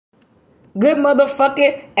Good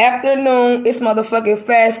motherfucking afternoon. It's motherfucking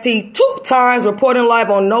Fast T 2 times reporting live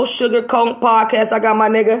on No Sugar Coat Podcast. I got my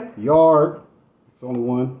nigga Yard. It's only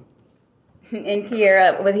one. And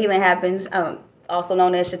Kiera with Healing Happens, also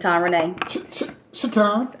known as Shaton Renee.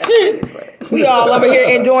 Shaton. We all over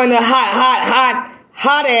here enjoying the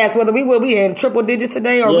hot ass. Whether we will be in triple digits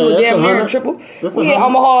today or we were damn near in triple. We in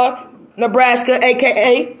Omaha, Nebraska,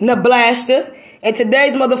 aka Nebraska. And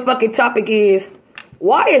today's motherfucking topic is,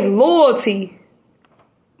 why is loyalty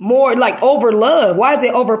more like over love? Why is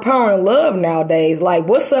it overpowering love nowadays? Like,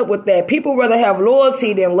 what's up with that? People rather have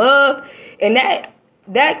loyalty than love. And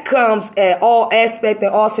that comes at all aspects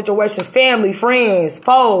and all situations. Family, friends,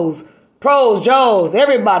 foes, pros, Joes,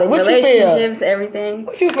 everybody. What you feel? Relationships, everything.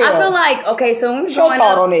 What you feel? I feel like, okay, so when we were growing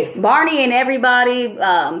up, on this? Barney and everybody,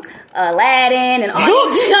 Aladdin and all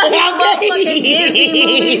these motherfucking Disney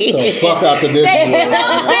movies. The fuck out the Disney movies.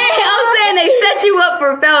 I'm saying they set you up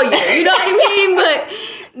for failure. You know what I mean?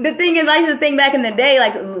 But the thing is, I used to think back in the day,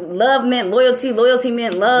 like, love meant loyalty, loyalty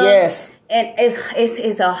meant love. Yes. And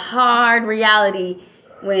it's a hard reality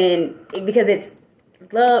because it's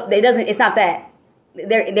love. It's not that.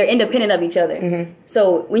 They're independent of each other. Mm-hmm.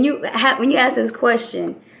 So when you ask this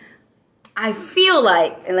question, I feel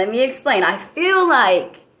like, and let me explain. I feel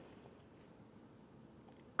like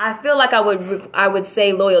I would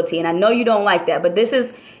say loyalty, and I know you don't like that, but this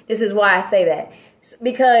is why I say that,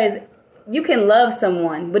 because you can love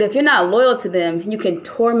someone, but if you're not loyal to them, you can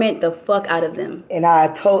torment the fuck out of them. And I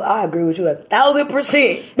agree with you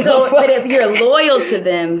 1,000%. So, but if you're loyal to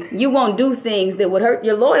them, you won't do things that would hurt.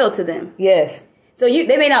 You're loyal to them. Yes. So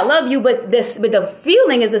they may not love you, but the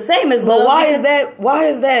feeling is the same as love. But why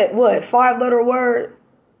is that what 5-letter word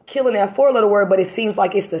killing that 4-letter word? But it seems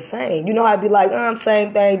like it's the same. You know how I'd be like,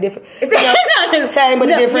 same thing, different. Same but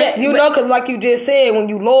different. Yeah, because like you just said, when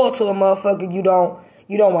you loyal to a motherfucker, you don't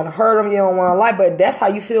want to hurt them. You don't want to lie. But that's how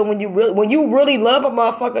you feel when you really love a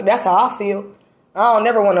motherfucker. That's how I feel. I don't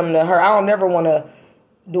never want them to hurt. I don't never want to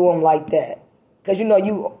do them like that. Because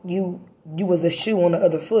you was a shoe on the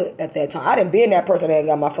other foot at that time. I didn't been that person that ain't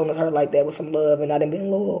got my feelings hurt like that with some love, and I didn't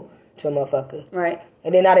been loyal to a motherfucker. Right.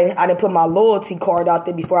 And then I didn't put my loyalty card out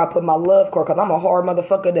there before I put my love card, because I'm a hard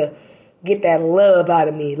motherfucker to get that love out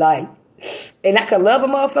of me. Like, and I could love a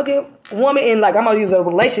motherfucking woman, and like, I'm gonna use a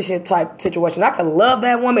relationship type situation. I could love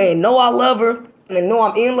that woman and know I love her and know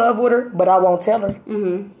I'm in love with her, but I won't tell her.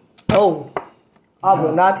 Mm-hmm. Oh, I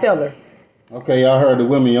will not tell her. Okay, y'all heard the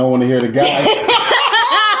women. Y'all want to hear the guys?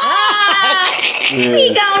 Yeah.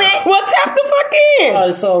 He got it. Well, tap the fuck in. All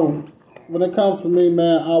right, so when it comes to me,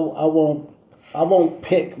 man, I won't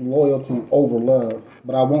pick loyalty over love,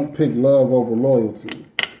 but I won't pick love over loyalty.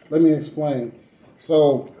 Let me explain.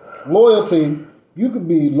 So loyalty, you could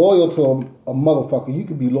be loyal to a motherfucker. You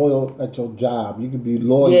could be loyal at your job. You could be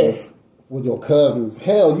loyal with your cousins.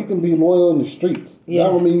 Hell, you can be loyal in the streets. Yes.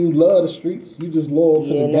 That don't mean you love the streets. You just loyal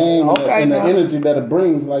to the game and the energy that it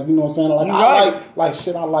brings. Like, you know what I'm saying? Like,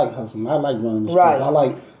 I like hustling. I like running the streets.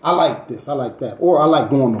 Right. I like this. I like that. Or I like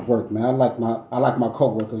going to work, man. I like my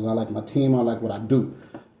coworkers. I like my team. I like what I do.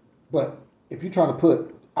 But if you try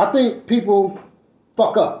to I think people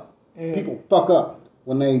fuck up. People fuck up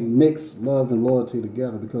when they mix love and loyalty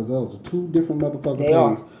together, because those are two different motherfucking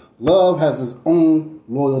things. Love has its own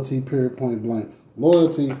loyalty, period, point blank.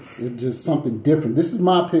 Loyalty is just something different. This is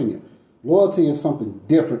my opinion. Loyalty is something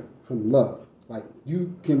different from love. Like,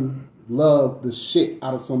 you can love the shit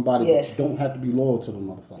out of somebody, but you don't have to be loyal to them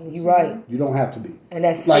motherfuckers. You're right. You don't have to be. And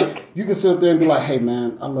that's like, sick. you can sit there and be like, hey,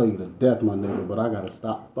 man, I love you to death, my nigga, but I got to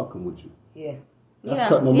stop fucking with you. Yeah. That's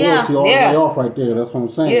cutting the loyalty all the way off right there. That's what I'm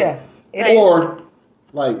saying. Yeah. Or,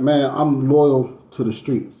 like, man, I'm loyal to the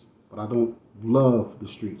streets, but I don't love the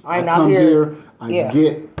streets. I come here, I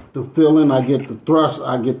get the feeling, I get the thrust,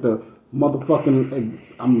 I get the motherfucking,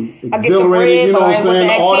 I'm exhilarated, you know what I'm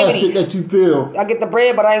saying? All that shit that you feel. I get the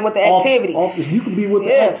bread, but I ain't with the activities. You can be with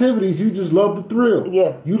the activities, you just love the thrill.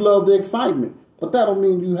 Yeah. You love the excitement. But that don't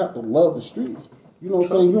mean you have to love the streets. You know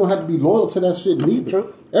what I'm saying? You don't have to be loyal to that shit neither.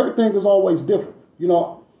 True. Everything is always different. You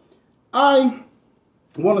know, I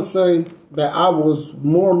want to say that I was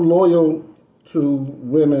more loyal to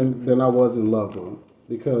women than I was in love with them.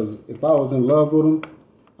 Because if I was in love with them,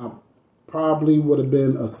 I probably would have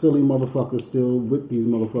been a silly motherfucker still with these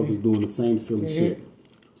motherfuckers doing the same silly shit.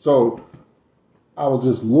 So I was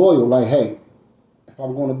just loyal, like, hey, if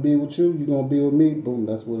I'm going to be with you, you're going to be with me, boom,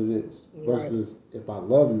 that's what it is. Versus if I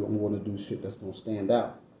love you, I'm going to do shit that's going to stand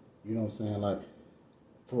out. You know what I'm saying? Like,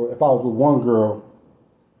 if I was with one girl,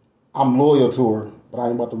 I'm loyal to her, but I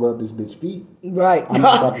ain't about to rub this bitch feet. Right. I'm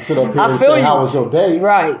not about to sit up here and say, how was your day?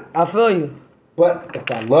 Right. I feel you. But if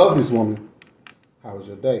I love this woman, How was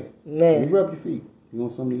your day? Man. You rub your feet. You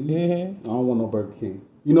want something to eat? I don't want no Burger King.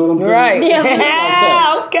 You know what I'm saying? Right. Yeah. Like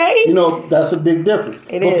Okay. You know, that's a big difference.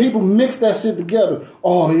 It but is. people mix that shit together.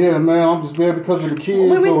 Oh, yeah, man, I'm just there because of the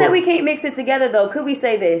kids. When we say we can't mix it together, though, could we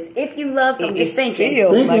say this? If you love someone, just thinking.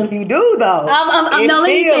 Feels like you do, though. I'm it no, let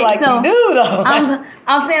me feel think. like So, you do, though.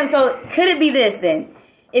 I'm saying, so could it be this then?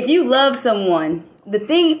 If you love someone, the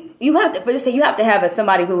thing you have to, just say you have to have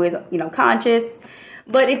somebody who is, conscious.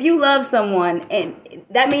 But if you love someone, and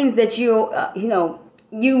that means that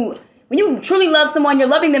when you truly love someone, you're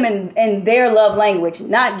loving them in their love language,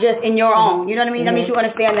 not just in your own. You know what I mean? That means you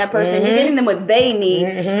understand that person. You're getting them what they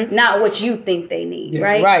need, not what you think they need,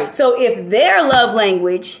 right? Right. So if their love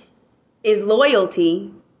language is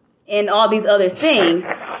loyalty and all these other things,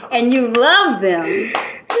 and you love them,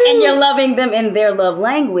 and you're loving them in their love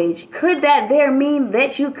language, could that there mean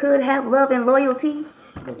that you could have love and loyalty?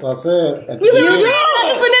 That's what I said. You do.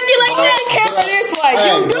 Manipulate that this way.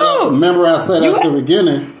 You do. Remember I said at the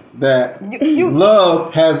beginning that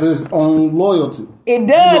love has its own loyalty. It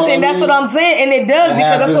does, and that's what I'm saying. And it does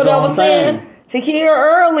because that's what I was saying to hear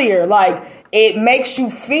earlier. Like, it makes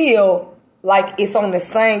you feel like it's on the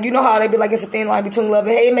same. You know how they be like, it's a thin line between love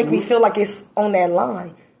and hate? It makes me feel like it's on that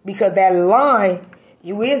line. Because that line,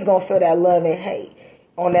 you is going to feel that love and hate.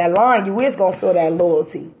 On that line, you is going to feel that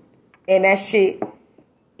loyalty. And that shit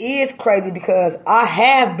is crazy because I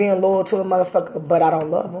have been loyal to a motherfucker, but I don't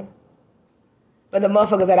love him. But the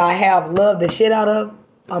motherfuckers that I have loved the shit out of,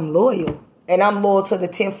 I'm loyal. And I'm loyal to the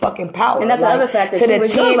 10 fucking power. And that's another factor, too,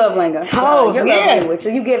 is your love language. Your love language. So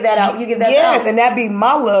you give that out. You give that out. Yes, and that be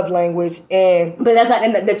my love language. But that's not,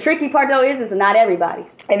 and the tricky part, though, is it's not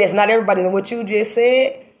everybody's. And it's not everybody. And what you just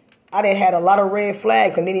said, I done had a lot of red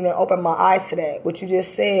flags and didn't even open my eyes to that. What you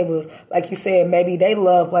just said was, like you said, maybe they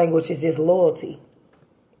love language is just loyalty.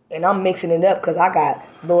 And I'm mixing it up because I got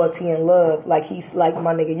loyalty and love. Like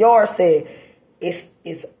my nigga Yar said, it's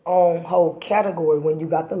its own whole category when you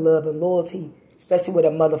got the love and loyalty, especially with a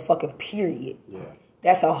motherfucking period. Yeah.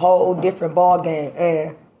 That's a whole different ball game.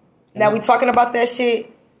 And now we talking about that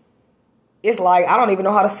shit. It's like I don't even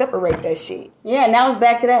know how to separate that shit. Yeah, now it's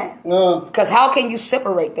back to that. Because how can you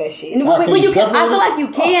separate that shit? Well, I feel like you can. I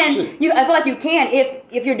feel like you can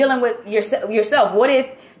if you're dealing with yourself. What if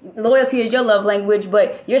loyalty is your love language,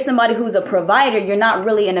 but you're somebody who's a provider? You're not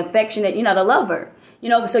really an affectionate. You're not a lover.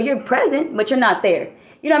 So you're present, but you're not there.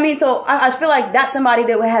 You know what I mean? So I feel like that's somebody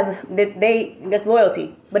that that's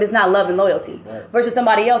loyalty, but it's not love and loyalty. Right. Versus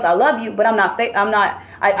somebody else, I love you, but I'm not.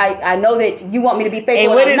 I know that you want me to be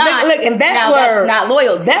faithful. And that's not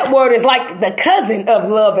loyalty. That word is like the cousin of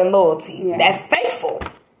love and loyalty. Yeah. That's faithful.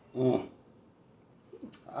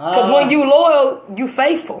 Because when you loyal, you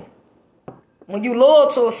faithful. When you loyal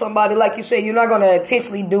to somebody, like you said, you're not going to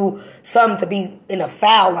intentionally do something to be in a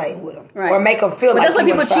foul lane with them, right, or make them feel. But that's why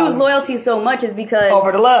people choose loyalty so much is because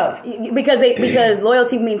over the love, because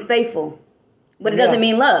loyalty means faithful, but it doesn't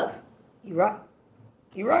mean love. You're right.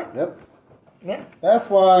 You're right. Yep. Yeah. That's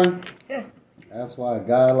why. Yeah. That's why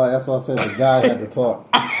that's why I said the guy had to talk.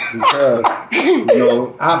 Because,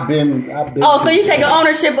 I've been. Oh, so you taking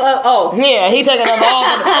ownership of, yeah, he taking up all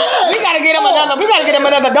we gotta get him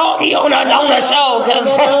another doggy on the show.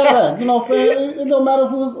 You know what I'm saying? It don't matter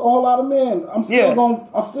if it was a whole lot of men. I'm still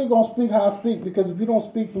gonna speak how I speak, because if you don't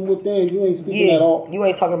speak from within, you ain't speaking at all. You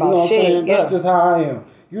ain't talking about what shit. I'm saying? That's just how I am.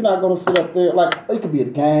 You're not gonna sit up there like it could be a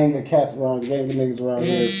gang of cats around, a gang of niggas around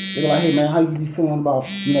here. They're like, hey man, how you be feeling about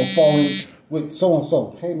falling with so and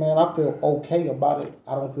so? Hey man, I feel okay about it.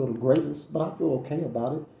 I don't feel the greatest, but I feel okay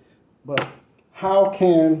about it. But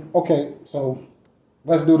so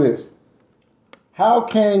let's do this. How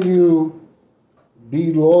can you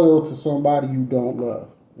be loyal to somebody you don't love?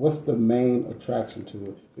 What's the main attraction to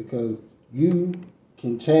it? Because you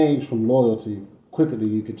can change from loyalty quicker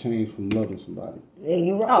than you can change from loving somebody. Yeah,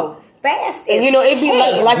 you right. Oh, fast. And it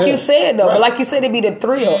be like you said though, right. But like you said, it be the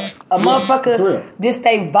thrill. Motherfucker, just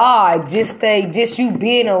they vibe, just you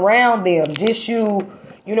being around them, just you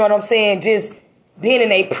know what I'm saying, just being in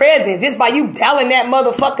their presence, just by you dialing that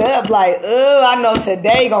motherfucker up, like, I know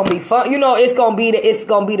today gonna be fun. It's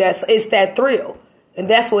that thrill, and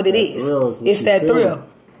that's what it is. It's that thrill.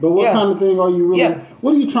 But what kind of thing are you really? Yeah.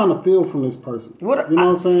 What are you trying to feel from this person? You know what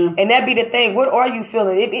I'm saying? And that be the thing. What are you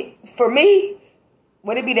feeling? For me,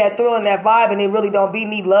 would it be that thrill and that vibe, and it really don't be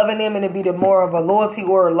me loving them, and it be the more of a loyalty,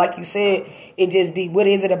 or like you said, it just be what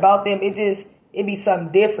is it about them? It be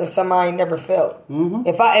something different, something I ain't never felt. Mm-hmm.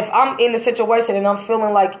 If I'm in a situation and I'm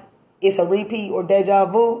feeling like it's a repeat or deja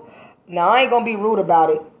vu, now I ain't gonna be rude about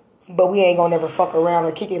it, but we ain't gonna never fuck around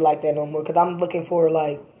or kick it like that no more. Because I'm looking for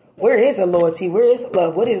like, where is the loyalty? Where is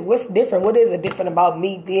love? What's different? What is it different about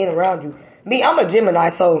me being around you? Me, I'm a Gemini,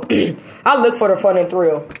 so I look for the fun and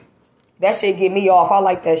thrill. That shit get me off. I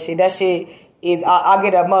like that shit. That shit is, I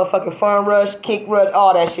get a motherfucking fun rush, kick rush,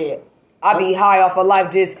 all that shit. I be high off of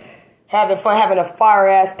life just having fun, having a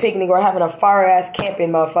fire-ass picnic or having a fire-ass camping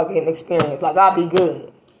motherfucking experience. Like, I'll be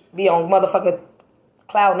good. Be on motherfucking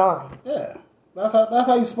cloud 9. Yeah. That's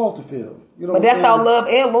how you're supposed to feel. You know but that's how love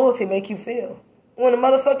and loyalty make you feel. When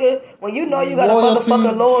you know you got loyalty. A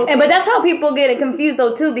motherfucking loyalty. But that's how people get it confused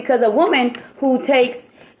though too, because a woman who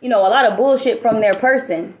takes, a lot of bullshit from their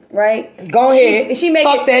person, right? Go ahead. She make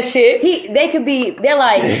talk that shit. They're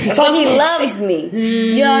like, but he loves me.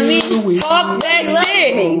 You know what I mean? Talk that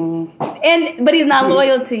shit. But he's not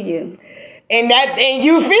loyal to you. And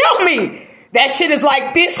you feel me? That shit is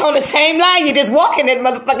like this on the same line. You're just walking that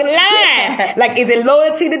motherfucking line. Like, is it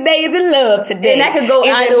loyalty today? Is it love today? And that could go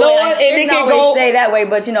either way. I shouldn't always say that way,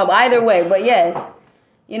 but either way. But yes,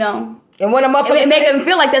 And when a motherfucker make them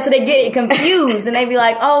feel like that, so they get it confused, and they be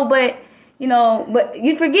like, "Oh, but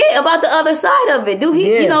you forget about the other side of it." Do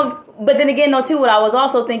he? But then again, though, too, what I was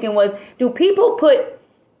also thinking was, do people put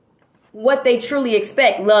what they truly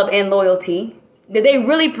expect, love and loyalty? Do they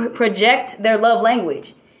really project their love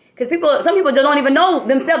language? Because some people don't even know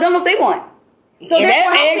themselves, don't know what they want. So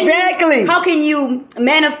exactly. How can you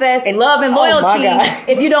manifest love and loyalty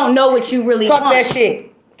if you don't know what you really want? Talk that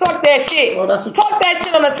shit. Talk that shit. Well, talk that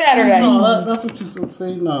shit on a Saturday. No, that's what you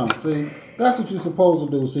see. No, see, that's what you're supposed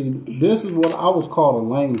to do. See, this is what I was called a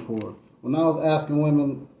lame for. When I was asking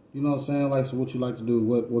women, you know what I'm saying, like, so what you like to do?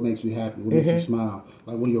 What makes you happy? What makes you smile?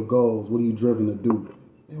 Like, what are your goals? What are you driven to do?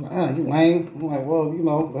 They're like, you lame. I'm like,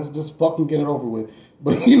 well, let's just fucking get it over with.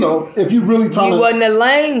 But, if you really trying to... You wasn't a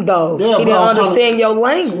lame, though. Yeah, she didn't understand your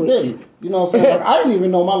language. She didn't. You know what I'm saying? Like, I didn't even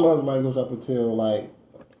know my love language up until, like,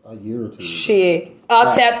 a year or two. Shit.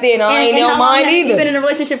 I tapped in. I ain't know mine either. You been in a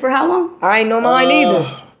relationship for how long? I ain't know mine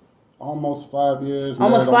either. Almost 5 years.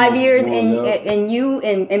 Almost 5 years, and you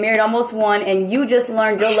married almost 1, and you just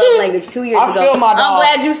learned your love language 2 years ago. I feel my dog. I'm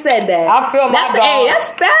glad you said that. I feel my dog. Hey, that's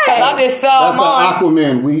fast. I just felt mine. That's the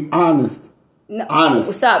Aquaman. We honest. No,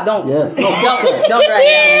 honest. Stop. Don't. Yes. Don't drag it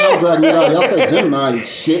out. Don't drag me out. Y'all say Gemini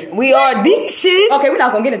shit. We are the shit. Okay, we're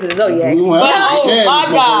not going to get into the zodiac. Oh, my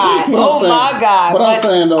God. Oh, my God. But I'm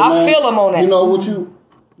saying, though, I feel them on that.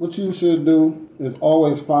 What you should do is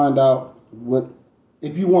always find out what...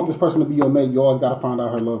 If you want this person to be your mate, you always got to find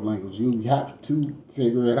out her love language. You have to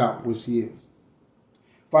figure it out, what she is.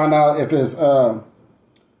 Find out if it's...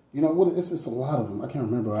 it's just a lot of them. I can't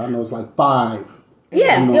remember. I know it's like 5.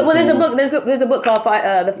 Yeah, well, there's a book. There's a book called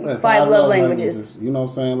the Five Love Languages. You know what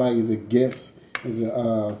I'm saying? Like, is it gifts? Is it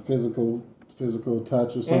physical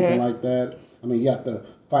touch or something like that? I mean, you have to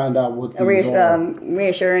find out what these are.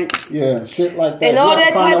 Reassurance. Yeah, shit like that. And all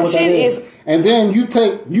that type of shit is. And then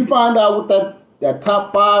you find out what that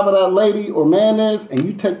top 5 of that lady or man is, and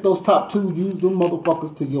you take those top 2, use them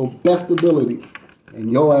motherfuckers to your best ability. And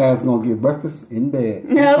your ass gonna get breakfast in bed.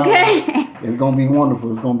 Okay. It's gonna be wonderful.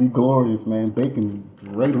 It's gonna be glorious, man. Bacon is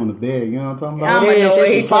great on the bed. You know what I'm talking about?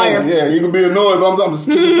 Yeah, you can be annoyed, but I'm just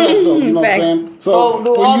keeping touch though. You know what I'm saying? So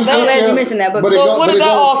I'm glad you mentioned that. But what does that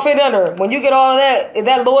all fit under? When you get all of that, is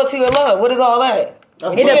that loyalty or love? What is all that?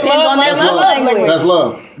 It depends on that love language. That's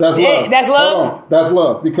love. That's love. That's love? Hold on. That's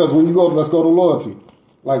love. Because when you go, let's go to loyalty.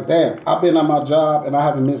 Like, damn, I've been at my job and I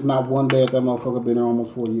haven't missed not one day at that motherfucker. Been there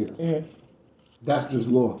almost 4 years. Mm-hmm. That's just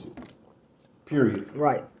loyalty. Period.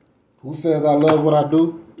 Right. Who says I love what I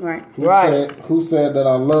do? Right. Who said that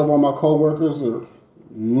I love all my coworkers or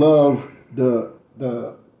love the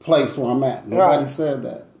place where I'm at? Nobody said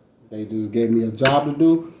that. They just gave me a job to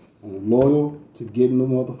do. I'm loyal to getting the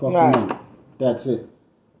motherfucking money. That's it.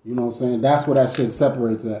 You know what I'm saying? That's where that shit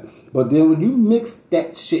separates at. But then when you mix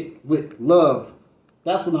that shit with love,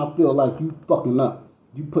 that's when I feel like you fucking up.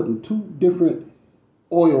 You putting 2 different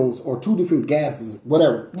oils or 2 different gases,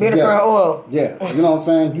 whatever. Different oil. Yeah. You know what I'm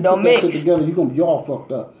saying? You put that shit together, you're going to be all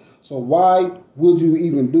fucked up. So why would you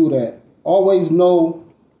even do that? Always know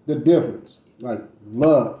the difference. Like,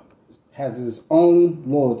 love has its own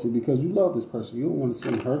loyalty because you love this person. You don't want to see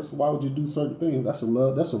them hurt, so why would you do certain things? That's a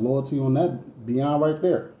love. That's a loyalty on that beyond right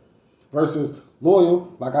there. Versus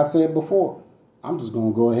loyal, like I said before, I'm just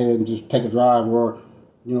going to go ahead and just take a drive or,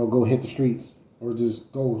 go hit the streets or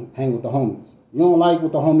just go hang with the homies. You don't like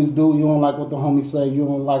what the homies do. You don't like what the homies say. You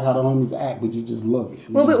don't like how the homies act, but you just love it.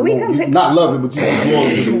 Not love it, but you just loyal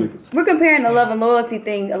to the niggas. We're comparing the love and loyalty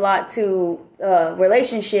thing a lot to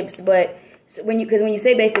relationships, but when you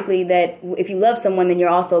say basically that if you love someone, then you're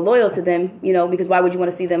also loyal to them, because why would you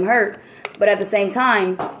want to see them hurt? But at the same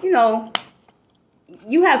time,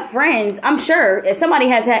 you have friends. I'm sure if somebody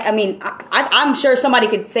has had. I mean, I'm sure somebody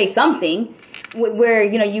could say something. where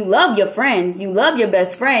you love your friends, you love your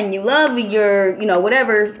best friend, you love your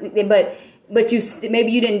whatever, but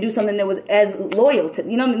maybe you didn't do something that was as loyal to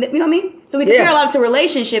you know what I mean. So we compare a lot to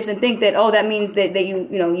relationships and think that that means that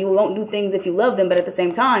you won't do things if you love them, but at the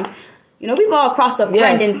same time, we've all crossed a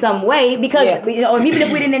friend in some way because even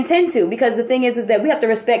if we didn't intend to, because the thing is that we have to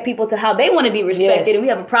respect people to how they want to be respected, and we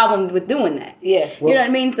have a problem with doing that. Yes, well, you know what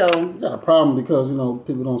I mean. So you got a problem because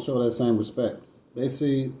people don't show that same respect. They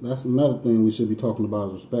see that's another thing we should be talking about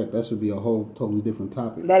is respect. That should be a whole totally different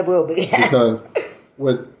topic. That will be because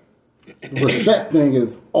with the respect thing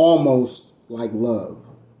is almost like love.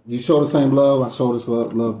 You show the same love, I show this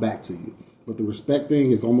love back to you. But the respect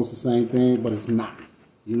thing is almost the same thing, but it's not.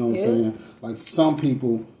 You know what I'm saying? Like some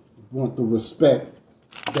people want the respect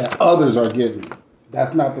that others are getting.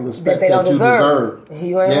 That's not the respect that you deserve.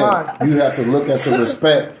 You ain't lying. You have to look at the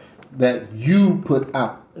respect that you put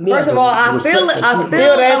out. First of all, I feel a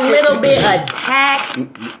little bit attacked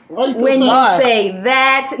when you say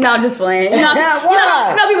that. No, I'm just playing.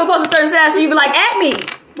 People post a certain status and you be like, at me.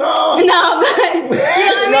 No, but you know what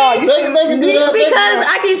I mean? They can do that. Because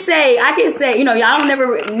I can say, I don't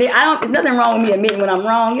never admit, there's nothing wrong with me admitting when I'm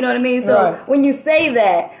wrong, you know what I mean? So when you say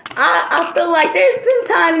that, I feel like there's been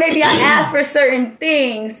times maybe I ask for certain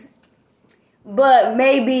things, but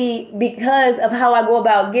maybe because of how I go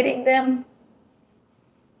about getting them,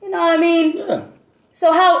 you know what I mean? Yeah.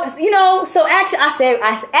 So actually I said,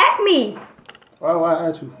 at me. Why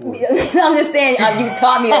ask you for it? I'm just saying, you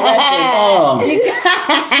taught me a lesson. Shit,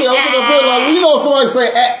 I should have been like, somebody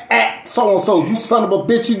say, so-and-so, you son of a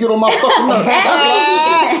bitch, you get on my fucking nerves.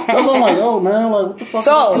 That's what I'm like, man, like, what the fuck?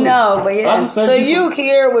 So, no, but yeah. So you,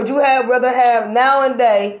 Kier, would you rather have now and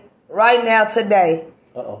day, right now, today,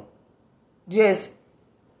 just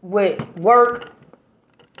with work,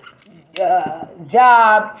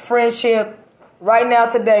 job, friendship, right now,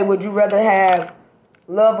 today, would you rather have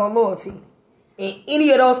love or loyalty? In any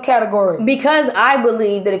of those categories. Because I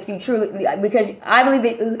believe that if you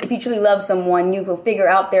truly love someone, you will figure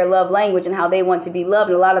out their love language and how they want to be loved.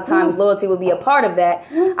 And a lot of times loyalty will be a part of that.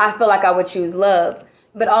 I feel like I would choose love.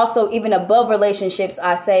 But also, even above relationships,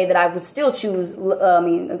 I say that I would still choose,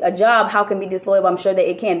 a job. How can be disloyal? I'm sure that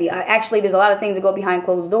it can be. There's a lot of things that go behind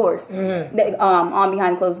closed doors,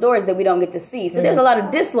 behind closed doors that we don't get to see. So there's a lot of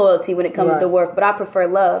disloyalty when it comes to work. But I prefer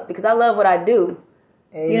love because I love what I do.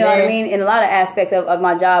 Amen. You know what I mean? In a lot of aspects of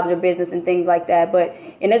my jobs or business and things like that.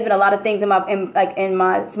 And there's been a lot of things in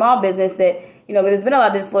my small business that, there's been a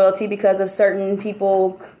lot of disloyalty because of certain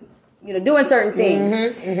people, doing certain things,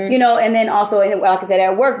 and then also, like I said,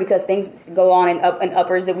 at work because things go on in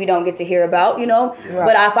uppers that we don't get to hear about, Right.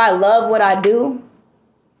 But if I love what I do,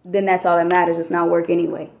 then that's all that matters. It's not work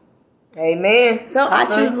anyway. Amen. So I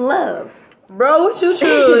choose love. Bro, what you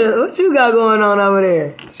choose? What you got going on over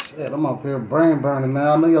there? Shit, I'm up here brain burning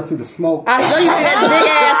now. I know y'all see the smoke. I know you see that big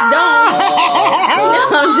ass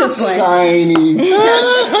dome. I'm just playing. Shiny.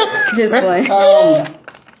 Just playing.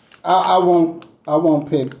 I won't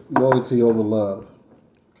pick loyalty over love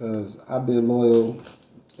because I've been loyal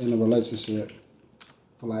in a relationship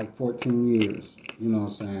for like 14 years. You know what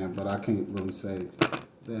I'm saying? But I can't really say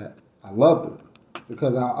that I loved her.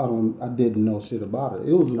 Because I didn't know shit about it.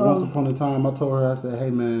 It was once upon a time I told her, I said, hey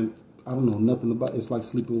man, I don't know nothing about it. It's like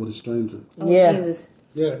sleeping with a stranger. Oh, yeah. Jesus.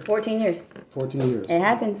 Yeah. 14 years. 14 years. It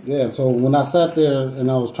happens. Yeah, so when I sat there and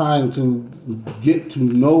I was trying to get to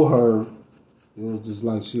know her, it was just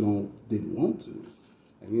like she didn't want to.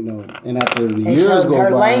 And after the years go by,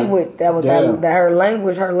 her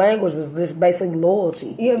language her language was this basically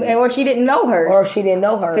loyalty. Yeah, or she didn't know her. Because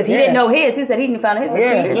he didn't know his. He said he didn't find his 2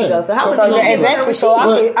 years ago. So how was he exactly? So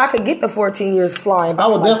I could get the 14 years flying. I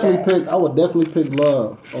would definitely pick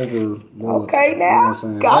love over loyalty. Okay, now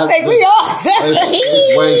I'll take me off.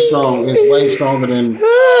 It's way strong. It's way stronger than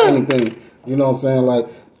anything. You know what I'm saying? Like,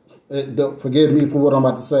 forgive me for what I'm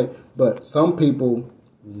about to say, but some people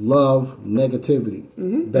love negativity.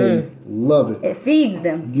 They love it. It feeds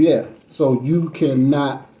them. Yeah. So you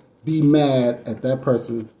cannot be mad at that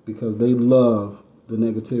person because they love the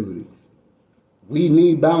negativity. We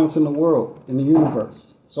need balance in the world, in the universe,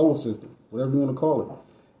 solar system, whatever you want to call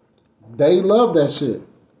it. They love that shit.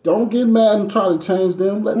 Don't get mad and try to change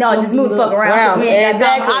them. Just move the fuck around.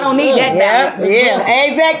 Exactly. I don't need that balance.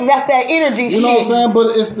 Yeah, exactly. That's that energy shit. You know what I'm saying?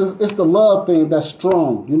 But it's the love thing that's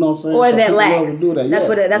strong. You know what I'm saying? Or that lacks. That's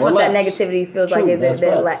what that negativity feels like. Is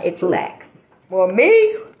that it lacks. Well,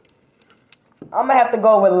 me, I'm gonna have to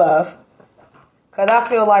go with love, cause I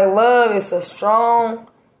feel like love is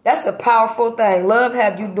that's a powerful thing. Love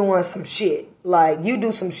have you doing some shit. Like you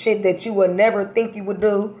do some shit that you would never think you would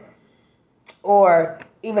do, or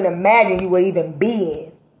even imagine you would even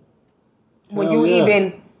be in. when you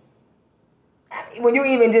even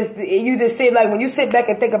just sit like when you sit back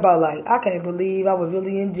and think about like I can't believe I was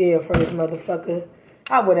really in jail for this motherfucker.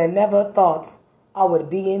 I would have never thought I would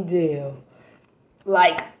be in jail.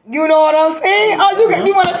 Like, you know what I'm saying? Oh,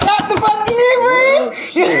 you want to talk the fuck in, Red?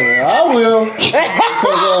 Yeah, I will.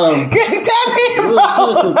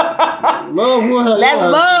 Love will have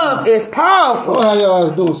that love is powerful. We'll have your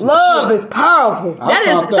ass doing some love shit. is powerful. That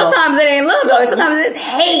is sometimes it ain't love though. Sometimes it's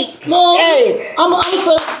hate. No, hey, I'm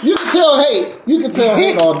saying you can tell hate. You can tell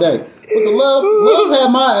hate all day. But the love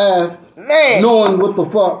had my ass knowing what the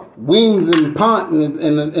fuck wings and pont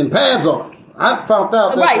and pads are. I found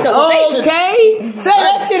out that. Right, so okay. Say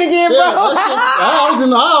that shit again, bro. I was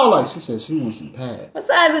in the aisle like, she said she wants some pads. What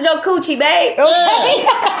size is your coochie, babe? Okay.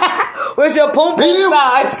 What's your pom pom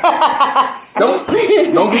size? Don't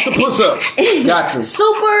get the push up. Gotcha.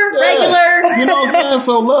 Super regular. You know what I'm saying?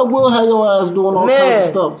 So love will have your ass doing all kinds of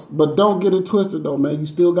stuff. But don't get it twisted though, man. You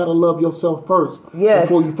still gotta love yourself first. Yes.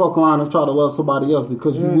 Before you fuck around and try to love somebody else,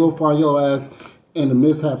 because you will find your ass in the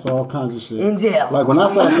mishaps of all kinds of shit. In jail. Like when I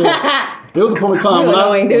sat there, there was a point in time when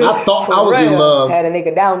I thought I was in love. Had a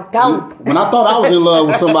nigga downtown. When I thought I was in love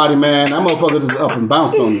with somebody, man, that motherfucker just up and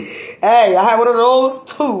bounced on me. Hey, I had one of those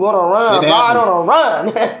too on a run. Ride on a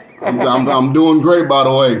run. I'm doing great, by the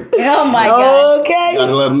way. Oh my god. Okay.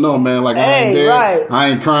 Gotta let them know, man. Like I ain't dead. Right. I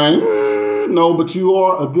ain't crying. No, but you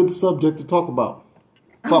are a good subject to talk about.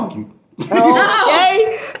 Fuck you.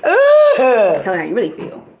 Okay. That's how you really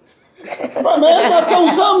feel. Right, man, I gotta tell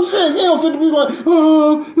him some shit. You don't sit to be like,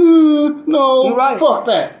 no, you right. Fuck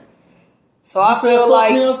that. So I feel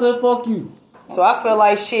like me, I said fuck you. So I feel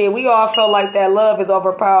like shit. We all feel like that love is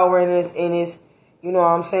overpowering. And it's you know what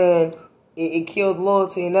I'm saying. It kills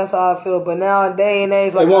loyalty, and that's how I feel. But nowadays and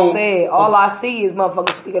age, like I said, all I see is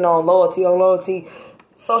motherfuckers speaking on loyalty,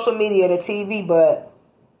 social media, the TV. But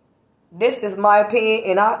this is my opinion,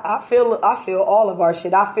 and I feel all of our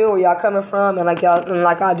shit. I feel where y'all coming from, and like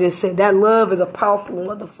I just said, that love is a powerful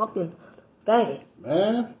motherfucking thing.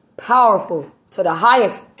 Man, powerful to the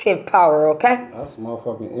highest 10th power. Okay, that's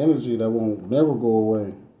motherfucking energy that won't never go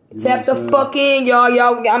away. Tap the fuck in,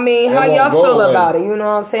 y'all. I mean, how y'all feel about it? You know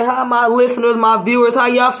what I'm saying? How my listeners, my viewers, how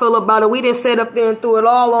y'all feel about it? We didn't sit up there and threw it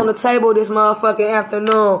all on the table this motherfucking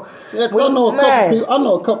afternoon. Yeah, I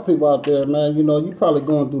know a couple people out there, man. You know, you probably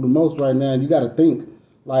going through the most right now, and you got to think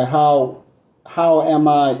like, how am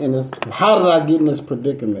I in this? How did I get in this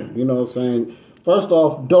predicament? You know what I'm saying? First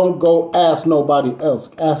off, don't go ask nobody else.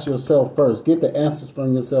 Ask yourself first. Get the answers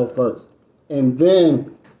from yourself first, and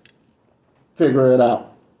then figure it out.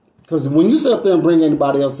 Because when you sit up there and bring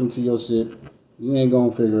anybody else into your shit, you ain't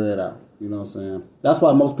going to figure it out. You know what I'm saying? That's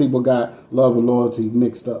why most people got love and loyalty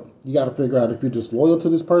mixed up. You got to figure out if you're just loyal to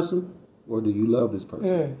this person or do you love this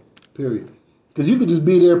person. Period. Because you could just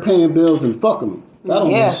be there paying bills and fucking them. That don't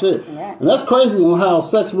mean shit. Yeah. And that's crazy on how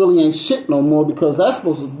sex really ain't shit no more, because that's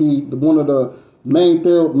supposed to be one of the main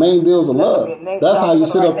deals of love. That's how you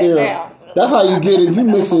sit up there. That's how you get it. You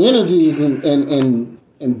mixing energies and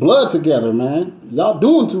blood together, man. Y'all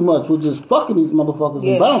doing too much with just fucking these motherfuckers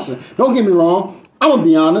and bouncing. Don't get me wrong. I'm going to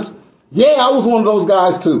be honest. Yeah, I was one of those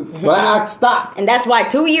guys too. But I stopped. And that's why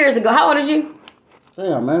 2 years ago, how old is you?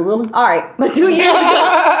 Damn, man, really? All right, but 2 years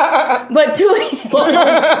ago.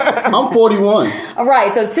 I'm 41. All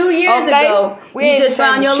right, so 2 years ago, you just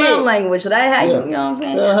found your love language. So that had you know what I'm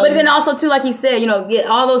saying? Yeah, but then also, too, like you said, you know,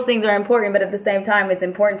 all those things are important, but at the same time, it's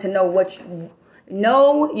important to know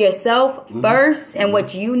know yourself first and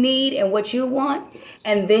what you need and what you want,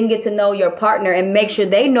 and then get to know your partner and make sure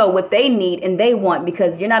they know what they need and they want,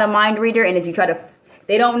 because you're not a mind reader, and if you try to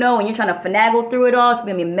they don't know and you're trying to finagle through it all, it's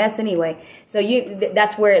gonna be a mess anyway. So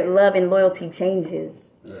that's where love and loyalty changes.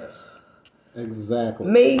 Yes, exactly.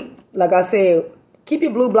 Me, like I said, keep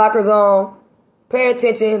your blue blockers on, pay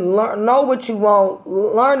attention, know what you want,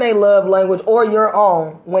 learn their love language or your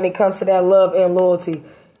own when it comes to that love and loyalty.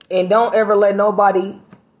 And don't ever let nobody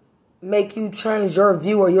make you change your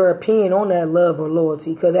view or your opinion on that love or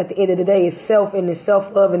loyalty. Because at the end of the day, it's self and it's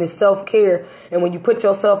self-love and it's self-care. And when you put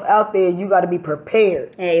yourself out there, you got to be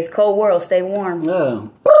prepared. Hey, it's cold world. Stay warm. Yeah.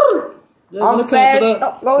 I'm fast.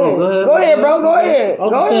 Go ahead, bro. Go ahead. I'm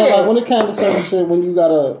just saying, like, when it comes to certain shit, when you got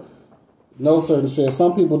to know certain shit,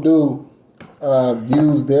 some people do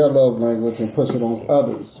use their love language and push it on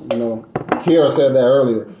others. You know, Kiara said that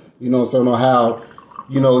earlier. You know, so how...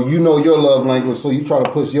 You know your love language, so you try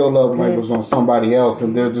to push your love language on somebody else,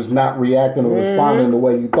 and they're just not reacting or responding the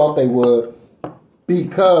way you thought they would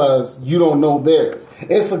because you don't know theirs.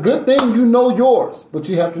 It's a good thing you know yours, but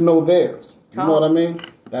you have to know theirs. You know what I mean?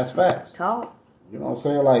 That's facts. Talk. You know what I'm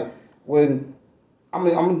saying? Like, when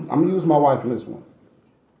I'm using my wife in this one.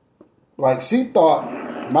 Like, she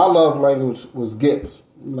thought my love language was gifts.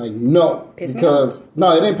 I'm like, no. Piss because,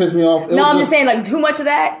 no, it didn't piss me off. I'm just saying, like, too much of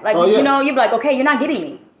that. Like, you know, you'd be like, okay, you're not getting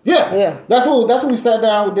me. Yeah. That's what we sat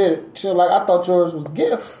down and did. She was like, I thought yours was a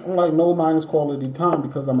gift. I'm like, no, mine is quality time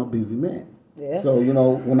because I'm a busy man. Yeah. So, you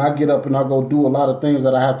know, when I get up and I go do a lot of things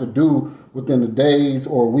that I have to do within the days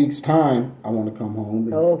or weeks' time, I want to come home.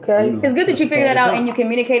 And, okay. You know, it's good that you figured that out and you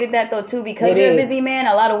communicated that, though, too, because you're a busy man.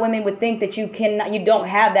 A lot of women would think that you don't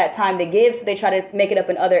have that time to give, so they try to make it up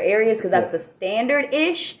in other areas because that's the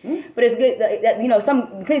standard-ish. But it's good that, you know,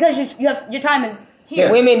 because you have your time is here.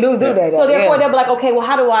 Yeah. Women do that. So therefore, they'll be like, okay, well,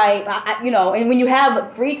 how do I, you know? And when you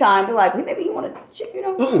have free time, they're like, well, maybe you want to, you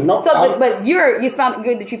know. No, so, but you found it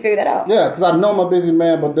good that you figured that out. Yeah, because I know I'm a busy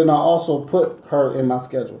man, but then I also put her in my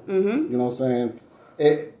schedule. You know what I'm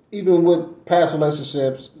saying? Even with past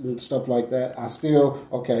relationships and stuff like that, I still,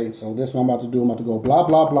 okay, so this is what I'm about to do. I'm about to go blah,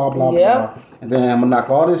 blah, blah, blah, blah. And then I'm going to knock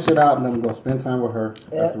all this shit out and then I'm going to spend time with her.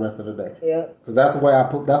 That's the rest of the day. Yeah. Because that's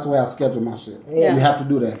the way I schedule my shit. Yeah. You have to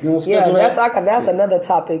do that. If you don't schedule that's another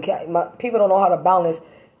topic. People don't know how to balance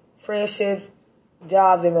friendships,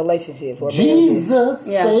 jobs, and relationships. Jesus,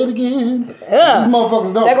 say it again. These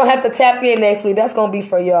motherfuckers don't. They're going to have to tap in next week. That's going to be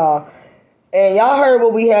for y'all. And y'all heard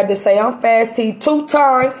what we had to say. I'm Fast T 2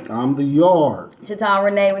 times. I'm the Yard. Shaton,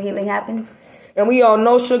 Renee, where healing happens. And we on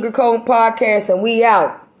No Sugar Coat Podcast, and we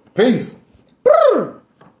out. Peace.